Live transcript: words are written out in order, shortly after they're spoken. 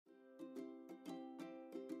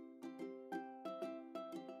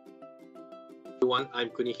Everyone, I'm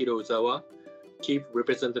Kunihiro Uzawa, Chief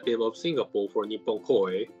Representative of Singapore for Nippon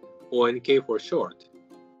Koei, or NK for short.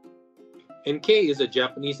 NK is a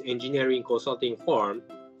Japanese engineering consulting firm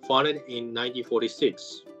founded in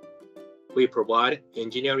 1946. We provide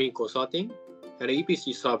engineering consulting and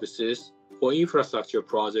EPC services for infrastructure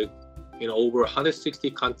projects in over 160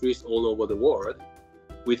 countries all over the world,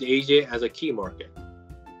 with Asia as a key market.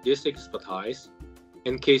 This expertise,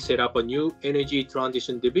 NK set up a new energy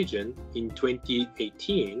transition division in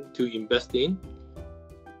 2018 to invest in,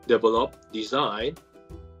 develop, design,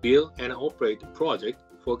 build, and operate projects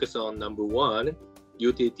focused on number one,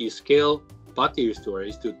 utility scale battery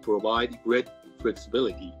storage to provide great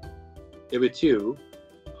flexibility. Number two,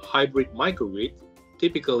 hybrid microgrid,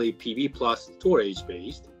 typically PV plus storage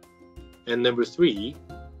based. And number three,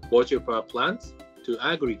 virtual power plants to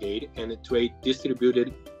aggregate and trade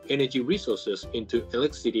distributed energy resources into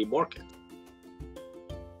electricity market.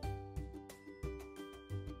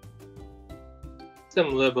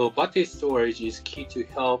 System-level battery storage is key to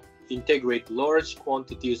help integrate large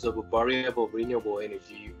quantities of variable renewable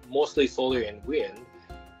energy, mostly solar and wind,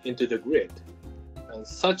 into the grid. And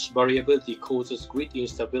such variability causes grid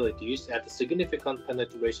instabilities at significant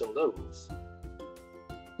penetration levels.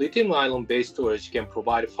 Lithium-ion-based storage can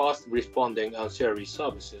provide fast-responding ancillary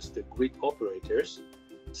services to grid operators,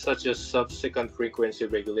 such as sub-second frequency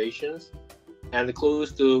regulations and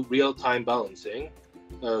close to real-time balancing,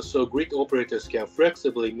 so grid operators can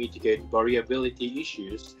flexibly mitigate variability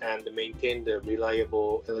issues and maintain the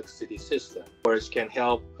reliable electricity system. Storage can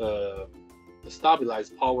help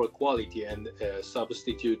stabilize power quality and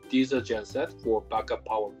substitute diesel genset for backup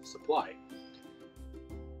power supply.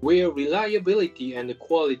 Where reliability and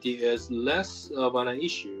quality is less of an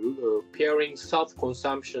issue, pairing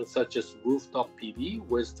self-consumption such as rooftop PV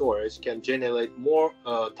with storage can generate more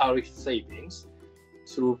tariff savings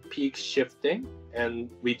through peak shifting and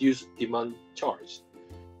reduce demand charge.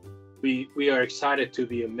 We are excited to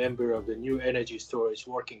be a member of the new energy storage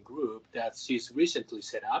working group that she's recently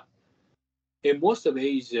set up. In most of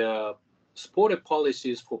Asia, supported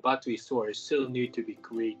policies for battery storage still need to be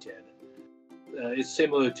created. It's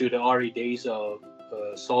similar to the early days of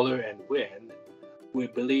solar and wind. We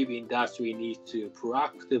believe industry needs to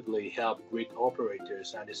proactively help grid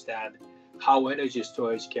operators understand how energy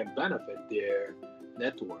storage can benefit their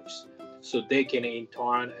networks, so they can in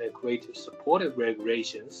turn create supportive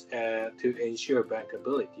regulations to ensure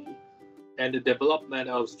bankability and the development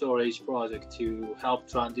of storage projects to help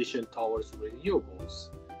transition towards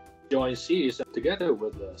renewables. Join seas together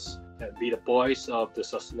with us and be the voice of the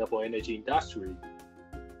sustainable energy industry.